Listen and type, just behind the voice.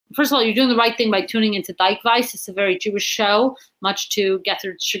first of all, you're doing the right thing by tuning into Dykevice. It's a very Jewish show, much to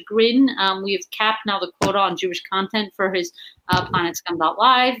Gethard's chagrin. We have capped now the quota on Jewish content for his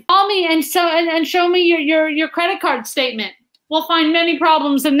PlanetScum.live. Call me and show me your credit card statement. We'll find many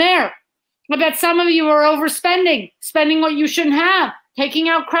problems in there. I bet some of you are overspending, spending what you shouldn't have, taking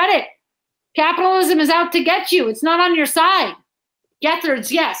out credit. Capitalism is out to get you. It's not on your side.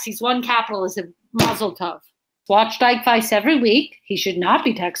 Gethard's, yes, he's won capitalism. Mazel tov. Watch Dykevice every week. He should not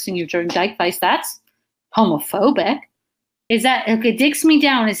be texting you during Dykevice. That's homophobic. Is that okay? Dicks me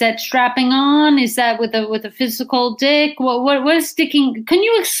down. Is that strapping on? Is that with a physical dick? What is dicking? Can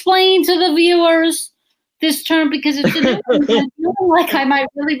you explain to the viewers this term, because it's a new one. I feel like I might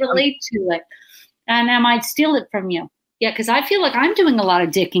really relate to it, and I might steal it from you. Yeah, because I feel like I'm doing a lot of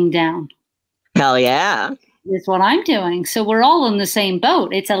dicking down. Hell yeah. Is what I'm doing. So we're all in the same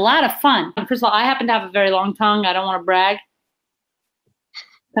boat. It's a lot of fun. First of all, I happen to have a very long tongue. I don't want to brag.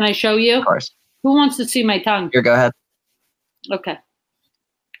 Can I show you? Of course. Who wants to see my tongue? Here, go ahead. Okay.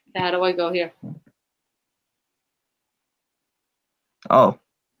 How do I go here? Oh.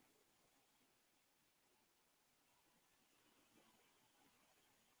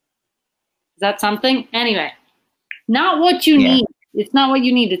 Is that something? Anyway, not what you need. It's not what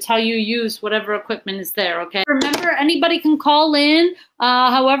you need. It's how you use whatever equipment is there, okay? Remember, anybody can call in.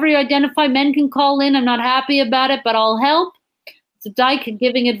 However you identify, men can call in. I'm not happy about it, but I'll help. It's a dyke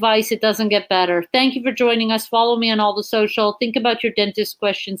giving advice. It doesn't get better. Thank you for joining us. Follow me on all the social. Think about your dentist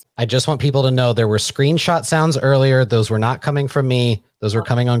questions. I just want people to know there were screenshot sounds earlier. Those were not coming from me. Those were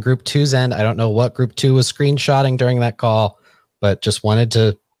coming on Group 2's end. I don't know what Group 2 was screenshotting during that call, but just wanted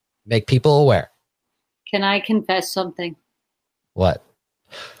to make people aware. Can I confess something? What?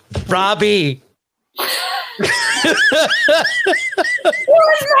 Robby! It was me!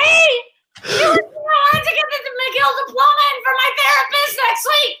 It was me! I wanted to get the McGill diploma in for my therapist next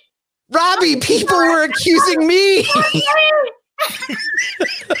week! Robby, people were accusing me!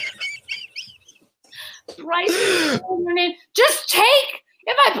 Bryson, just take!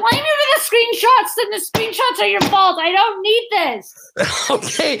 If I blame you for the screenshots, then the screenshots are your fault. I don't need this.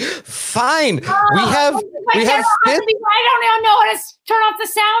 Okay, fine. We have I don't even know how to turn off the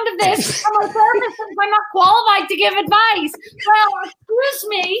sound of this. I'm a therapist, I'm not qualified to give advice. Well, excuse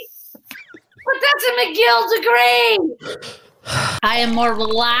me, but that's a McGill degree. I am more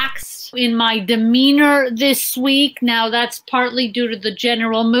relaxed in my demeanor this week. Now, that's partly due to the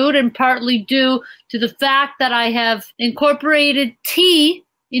general mood and partly due to the fact that I have incorporated tea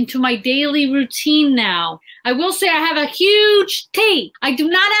into my daily routine now. I will say I have a huge tea. I do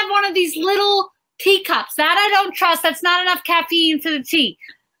not have one of these little teacups. That I don't trust. That's not enough caffeine for the tea.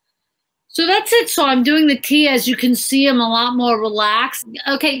 So that's it. So I'm doing the tea. As you can see, I'm a lot more relaxed.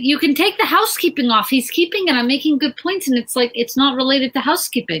 Okay, you can take the housekeeping off. He's keeping it. I'm making good points, and it's like it's not related to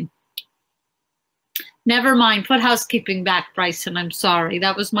housekeeping. Never mind. Put housekeeping back, Bryson. I'm sorry.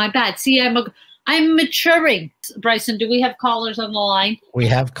 That was my bad. See, I'm maturing. Bryson, do we have callers on the line? We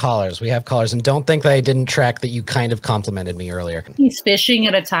have callers. We have callers. And don't think that I didn't track that you kind of complimented me earlier. He's fishing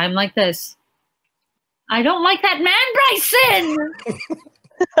at a time like this. I don't like that man, Bryson.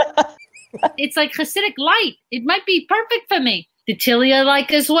 It's like Hasidic light. It might be perfect for me. The Tilly I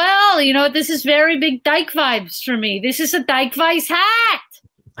like as well. You know, this is very big dyke vibes for me. This is a Dykevice hat.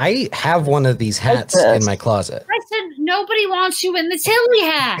 I have one of these hats in my closet. Bryson, nobody wants you in the Tilly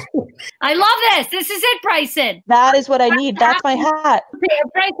hat. I love this. This is it, Bryson. That is what I need. That's my hat. Okay,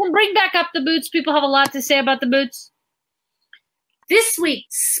 Bryson, bring back up the boots. People have a lot to say about the boots. This week,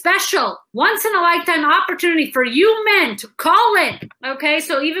 special, once-in-a-lifetime opportunity for you men to call in, okay?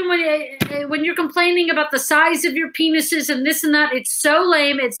 So even when you're complaining about the size of your penises and this and that, it's so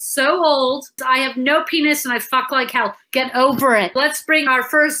lame, it's so old. I have no penis and I fuck like hell. Get over it. Let's bring our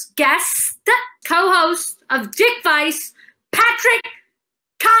first guest, co-host of Dykevice, Patrick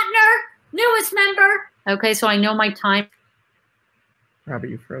Cotner, newest member. Okay, so I know my time. Robby,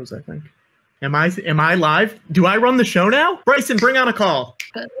 you froze, I think. Am I live? Do I run the show now? Bryson, bring on a call.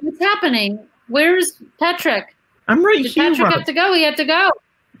 What's happening? Where's Patrick? I'm right Did here. Patrick have to go? He had to go.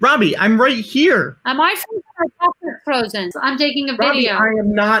 Robby, I'm right here. Am I frozen or Patrick frozen? I'm taking a Robby, video. I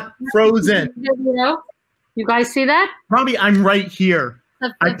am not frozen. Video? You guys see that? Robby, I'm right here.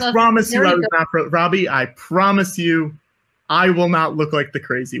 I promise you I was not frozen. Robby, I promise you I will not look like the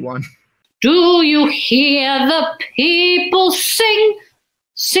crazy one. Do you hear the people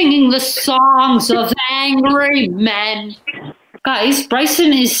singing the songs of angry men? Guys,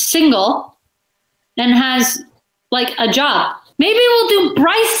 Bryson is single and has like a job. Maybe we'll do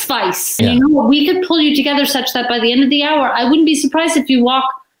Brycevice. Yeah. You know, we could pull you together such that by the end of the hour, I wouldn't be surprised if you walk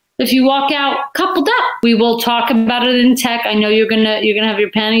if you walk out coupled up. We will talk about it in tech. I know you're gonna have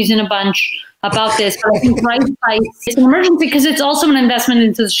your panties in a bunch about this, but I think Dykevice is an emergency because it's also an investment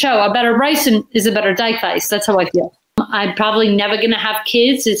into the show. A better Bryson is a better Dykevice. That's how I feel. I'm probably never gonna have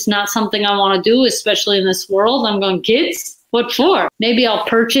kids. It's not something I want to do, especially in this world. I'm going, kids? What for? Maybe I'll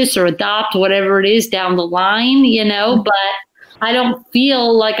purchase or adopt whatever it is down the line, but I don't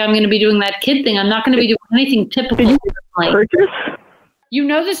feel like I'm going to be doing that kid thing. I'm not going to be doing anything typical. Purchase? You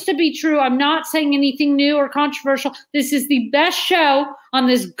know this to be true. I'm not saying anything new or controversial. This is the best show on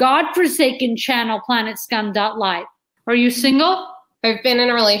this godforsaken channel, planetscum.live. Are you single? I've been in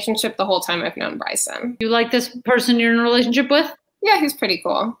a relationship the whole time I've known Bryson. You like this person you're in a relationship with? Yeah, he's pretty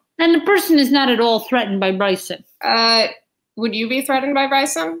cool. And the person is not at all threatened by Bryson. Would you be threatened by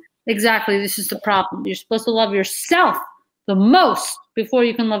Bryson? Exactly. This is the problem. You're supposed to love yourself the most before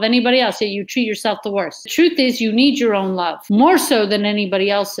you can love anybody else, yet you treat yourself the worst. The truth is you need your own love, more so than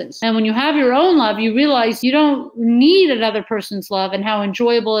anybody else's. And when you have your own love, you realize you don't need another person's love and how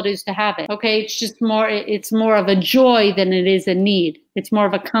enjoyable it is to have it. Okay, it's more of a joy than it is a need. It's more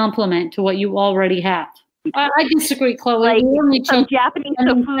of a compliment to what you already have. I disagree, Chloe. Like some Japanese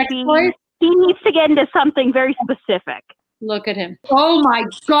tofubi, he needs to get into something very specific. Look at him. Oh my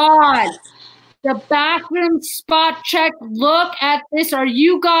God. The bathroom spot check. Look at this. Are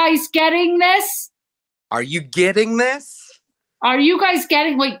you guys getting this? Are you getting this? Are you guys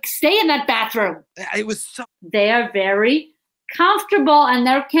getting, wait, stay in that bathroom. It was so. They are very comfortable and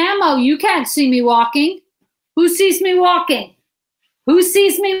they're camo. You can't see me walking. Who sees me walking? Who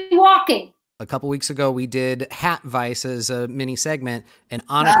sees me walking? A couple weeks ago, we did Hat Vice as a mini segment, and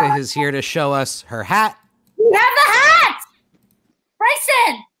Annika is here to show us her hat. We have the hat!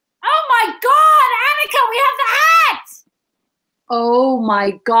 Bryson! Oh my God, Annika, we have the hat! Oh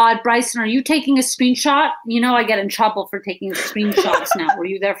my God, Bryson, are you taking a screenshot? You know I get in trouble for taking screenshots now. Were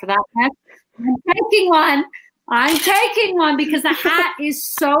you there for that hat? I'm taking one. I'm taking one because the hat is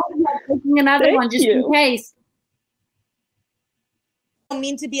so good. I'm taking another one just in case. I don't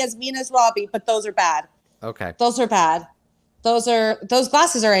mean to be as mean as Robby, but those are bad. Okay. Those are bad. Those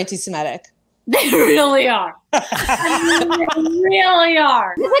glasses are anti-Semitic. They really are. They really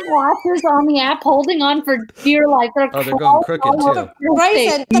are. The glasses on the app holding on for dear life. They're going crooked too.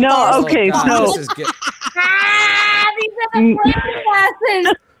 Bryson, No, okay, so This is good. these are the flame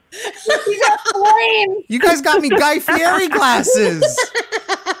glasses. These are flames. You guys got me Guy Fieri glasses.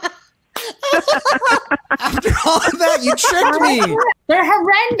 After all of that, you tricked me. They're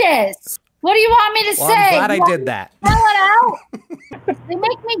horrendous. What do you want me to say? I'm glad I did that. Spell it out. They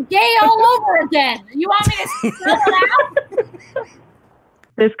make me gay all over again. You want me to spell it out?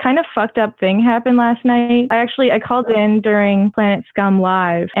 this kind of fucked up thing happened last night. I called in during Planet Scum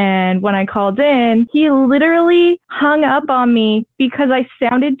Live, and when I called in, he literally hung up on me because I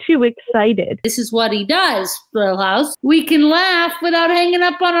sounded too excited. This is what he does, Thrill House. We can laugh without hanging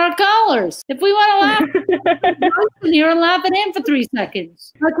up on our callers. If we want to laugh, Bryson here and laugh at him for 3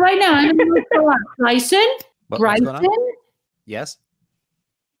 seconds. Like right now, I'm going to laugh. Bryson? Bryson? Yes?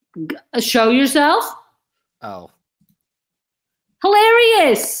 Show yourself. Oh.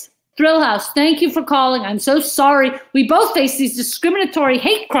 Hilarious. Thrill House, thank you for calling. I'm so sorry. We both face these discriminatory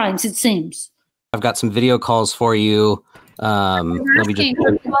hate crimes, it seems. I've got some video calls for you. Let me just...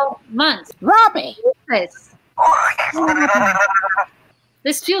 For 12 months. Robby, what is this?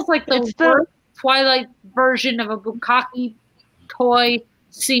 This feels like the worst Twilight version of a bukkake toy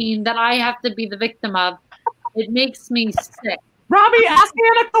scene that I have to be the victim of. It makes me sick. Robby, ask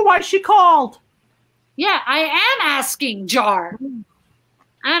Annika why she called. Yeah, I am asking, Jar.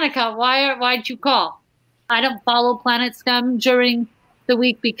 Annika, why'd you call? I don't follow Planet Scum during the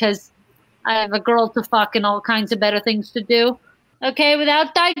week because I have a girl to fuck and all kinds of better things to do. Okay,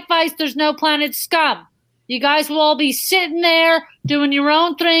 without Dykevice, there's no Planet Scum. You guys will all be sitting there doing your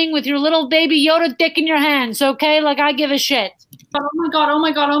own thing with your little baby Yoda dick in your hands, okay? Like I give a shit. Oh my God, oh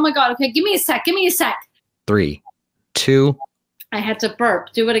my God, oh my God. Okay, give me a sec. 3, 2. I had to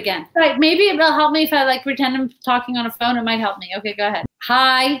burp. Do it again. Right, maybe it will help me if I pretend I'm talking on a phone. It might help me. Okay, go ahead.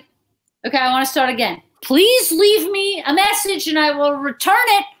 Hi. Okay, I want to start again. Please leave me a message and I will return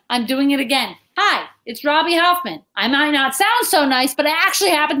it. I'm doing it again. Hi, it's Robby Hoffman. I might not sound so nice, but I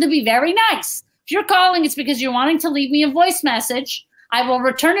actually happen to be very nice. If you're calling, it's because you're wanting to leave me a voice message. I will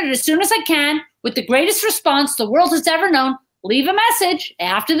return it as soon as I can with the greatest response the world has ever known. Leave a message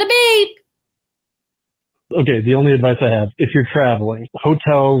after the beep. Okay, the only advice I have, if you're traveling,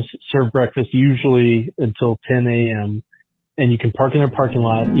 hotels serve breakfast usually until 10 a.m. and you can park in their parking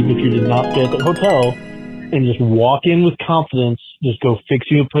lot, even if you did not stay at the hotel, and just walk in with confidence, just go fix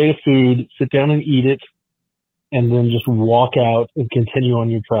you a plate of food, sit down and eat it, and then just walk out and continue on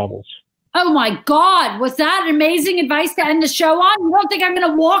your travels. Oh my God, was that amazing advice to end the show on? You don't think I'm going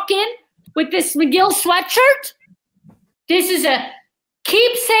to walk in with this McGill sweatshirt? This is a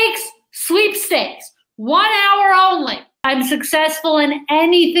keepsakes sweepstakes, 1 hour only. I'm successful in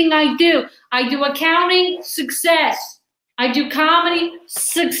anything I do. I do accounting, success. I do comedy,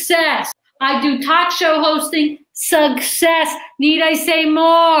 success. I do talk show hosting, success. Need I say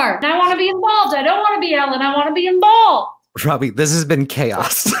more? And I want to be involved. I don't want to be Ellen. I want to be involved. Robbie, this has been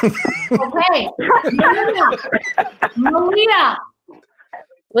chaos. Okay. Maria.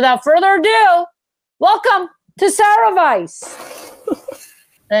 Without further ado, welcome to Evice.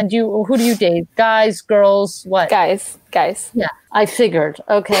 And who do you date? Guys, girls, what? Guys. Yeah, I figured.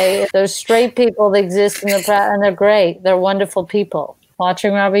 Okay, there's straight people that exist in the and they're great. They're wonderful people.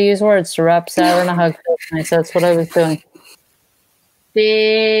 Watching Robbie use words to wrap Sarah in a hug. Nice. That's what I was doing.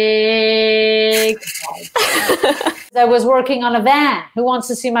 Big. I was working on a van. Who wants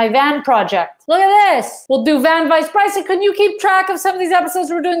to see my van project? Look at this. We'll do Van Vice. Bryson, can you keep track of some of these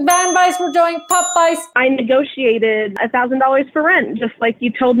episodes? We're doing Van Vice. We're doing Pup Vice. I negotiated $1,000 for rent, just like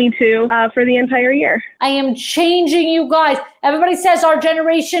you told me to, for the entire year. I am changing you guys. Everybody says our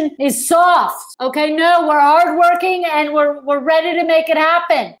generation is soft. Okay, no, we're hardworking and we're ready to make it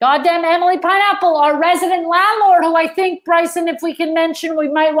happen. Goddamn Emily Pineapple, our resident landlord, who I think, Bryson, if we can mention, we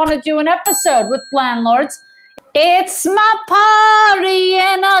might want to do an episode with landlords. It's my party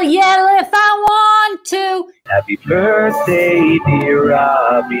and I'll yell if I want to. Happy birthday, dear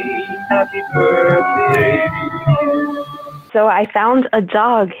Robbie. Happy birthday. So I found a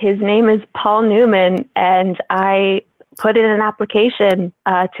dog. His name is Paul Newman, and I put in an application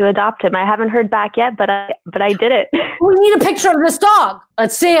to adopt him. I haven't heard back yet, but I did it. We need a picture of this dog.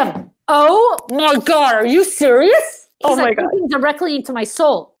 Let's see him. Oh my God, are you serious? Oh my God. Looking directly into my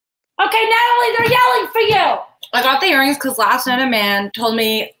soul. Okay, Natalie, they're yelling for you. I got the earrings because last night a man told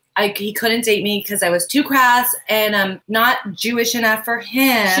me he couldn't date me because I was too crass and I'm not Jewish enough for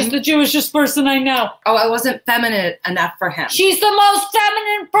him. She's the Jewishest person I know. Oh, I wasn't feminine enough for him. She's the most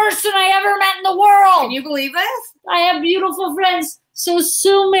feminine person I ever met in the world. Can you believe this? I have beautiful friends, so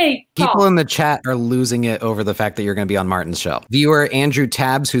sue me. People in the chat are losing it over the fact that you're going to be on Martin's show. Viewer Andrew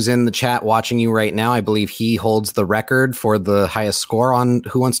Tabs, who's in the chat watching you right now, I believe he holds the record for the highest score on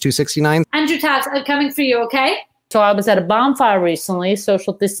Who Wants 269. Andrew Tabs, I'm coming for you, okay? So I was at a bonfire recently,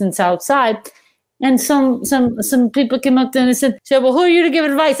 social distance outside, and some people came up to me and said, well, who are you to give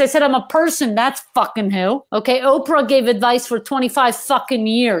advice? I said, I'm a person. That's fucking who. Okay, Oprah gave advice for 25 fucking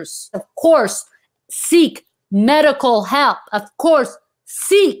years. Of course, seek medical help. Of course,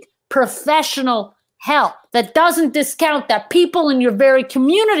 seek professional help. That doesn't discount that people in your very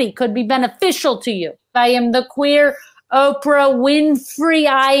community could be beneficial to you. I am the queer Oprah Winfrey.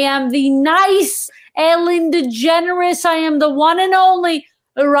 I am the nice Ellen DeGeneres. I am the one and only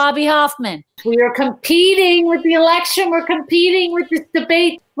Robby Hoffman. We are competing with the election. We're competing with this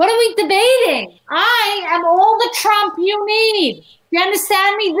debate. What are we debating? I am all the Trump you need. You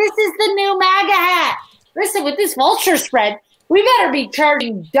understand me? This is the new MAGA hat. Listen, with this vulture spread, we better be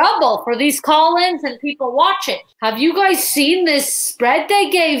charging double for these call-ins and people watching. Have you guys seen this spread they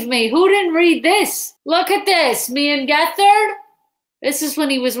gave me? Who didn't read this? Look at this. Me and Gethard. This is when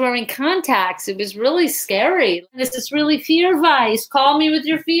he was wearing contacts. It was really scary. This is really fear vice. Call me with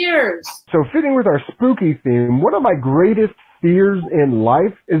your fears. So fitting with our spooky theme, one of my greatest fears in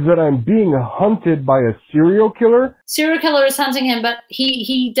life is that I'm being hunted by a serial killer. Serial killer is hunting him, but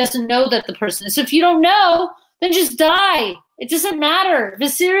he doesn't know that the person is. So if you don't know, then just die. It doesn't matter. If a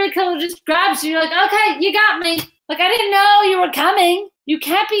serial killer just grabs you, you're like, okay, you got me. Like, I didn't know you were coming. You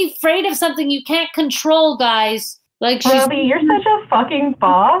can't be afraid of something you can't control, guys. Like, Robby, you're such a fucking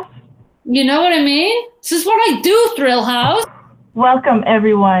boss. You know what I mean? This is what I do, Thrill House. Welcome,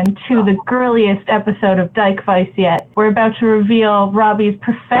 everyone, to the girliest episode of Dykevice yet. We're about to reveal Robby's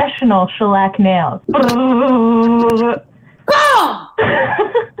professional shellac nails. Boom!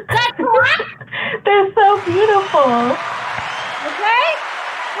 That's correct? They're so beautiful. Okay?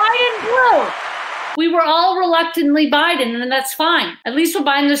 White and blue. We were all reluctantly Biden, and that's fine. At least with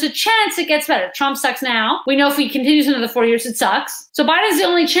Biden, there's a chance it gets better. Trump sucks now. We know if he continues another 4 years, it sucks. So Biden's the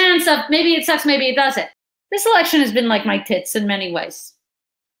only chance of maybe it sucks, maybe it doesn't. This election has been like my tits in many ways.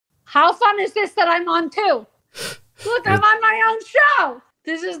 How fun is this that I'm on too? Look, I'm on my own show.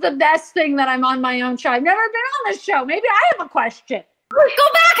 This is the best thing that I'm on my own show. I've never been on this show. Maybe I have a question. Go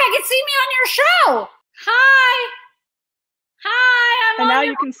back. I can see me on your show. Hi. And now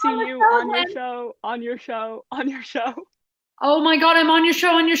you can see you on your show, on your show, on your show. Oh my God, I'm on your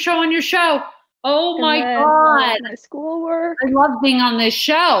show, on your show, on your show. Oh my God. My schoolwork. I love being on this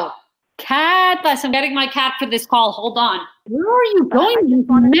show. Catless, I'm getting my cat for this call. Hold on. Where are you going? You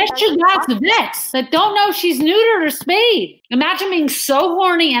Michigan vets that don't know she's neutered or spayed. Imagine being so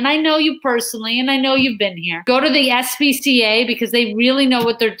horny, and I know you personally, and I know you've been here. Go to the SPCA because they really know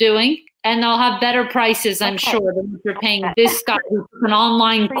what they're doing, and they'll have better prices, I'm sure, than what you're paying this guy who took an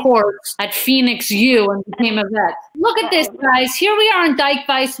online course at Phoenix U and became a vet. Look at this, guys. Here we are in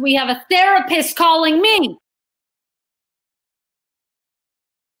Dykevice. We have a therapist calling me.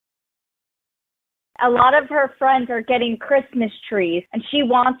 A lot of her friends are getting Christmas trees, and she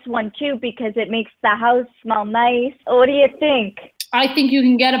wants one too because it makes the house smell nice. What do you think? I think you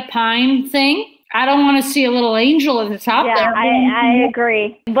can get a pine thing. I don't want to see a little angel at the top there. Yeah, I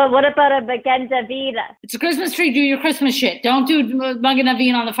agree. But what about a Magenta Vita? It's a Christmas tree. Do your Christmas shit. Don't do Magenta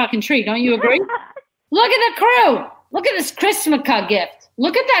Vita on the fucking tree. Don't you agree? Look at the crew. Look at this Christmas gift.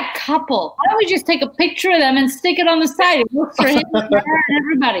 Look at that couple. Why don't we just take a picture of them and stick it on the side? It works for him and her and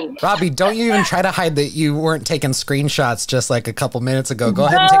everybody. Robbie, don't you even try to hide that you weren't taking screenshots just like a couple minutes ago. Go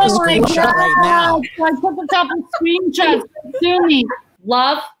ahead and take a screenshot right now. I took a couple screenshots. Do me.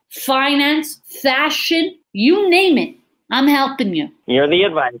 Love, finance, fashion, you name it. I'm helping you. You're the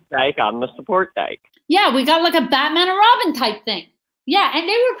advice Dyke. I'm the support Dyke. Yeah, we got like a Batman and Robin type thing. Yeah, and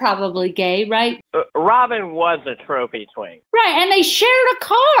they were probably gay, right? Robin was a trophy twink. Right, and they shared a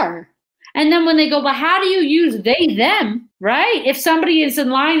car. And then when they go, but how do you use they, them, right? If somebody is in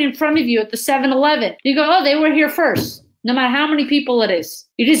line in front of you at the 7-Eleven, you go, oh, they were here first, no matter how many people it is.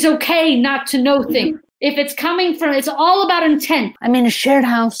 It is okay not to know things. If it's coming from, it's all about intent. I'm in a shared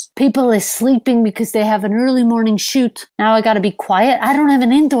house. People is sleeping because they have an early morning shoot. Now I got to be quiet. I don't have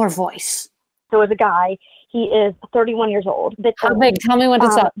an indoor voice. There was a guy. He is 31 years old. How big? Tell me what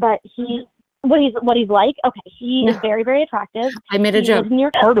it's up. But what he's like. Okay, he is very, very attractive. I made a joke.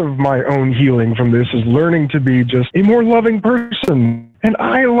 Part of my own healing from this is learning to be just a more loving person. And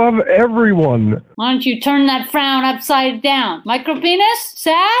I love everyone. Why don't you turn that frown upside down? Micro penis?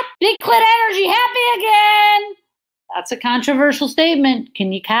 Sad? Big clit energy? Happy again? That's a controversial statement.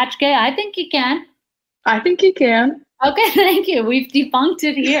 Can you catch gay? I think you can. I think you can. Okay, thank you. We've debunked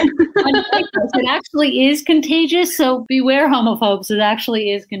it here. It actually is contagious, so beware, homophobes. It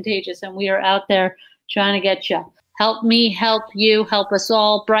actually is contagious, and we are out there trying to get you. Help me, help you, help us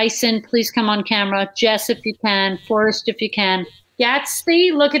all. Bryson, please come on camera. Jess, if you can. Forrest, if you can.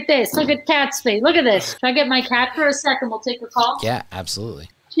 Gatsby, look at this. Look at Catsby. Look at this. Can I get my cat for a second? We'll take a call. Yeah, absolutely.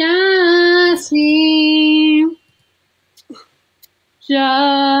 Jessie.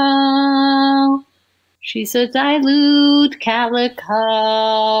 Joe. She's a dilute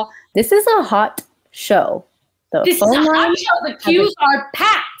calico. This is a hot show. This is a hot show. The queues are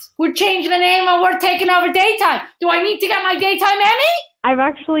packed. We're changing the name and we're taking over daytime. Do I need to get my daytime Emmy? I've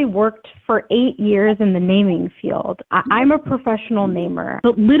actually worked for 8 years in the naming field. I'm a professional namer.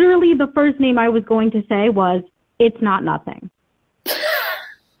 But literally the first name I was going to say was, It's Not Nothing.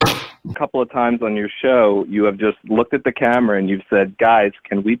 A couple of times on your show, you have just looked at the camera and you've said, guys,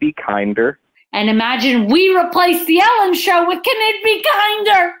 can we be kinder? And imagine we replace the Ellen show with Can It Be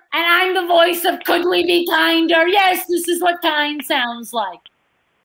Kinder? And I'm the voice of Could We Be Kinder? Yes, this is what kind sounds like.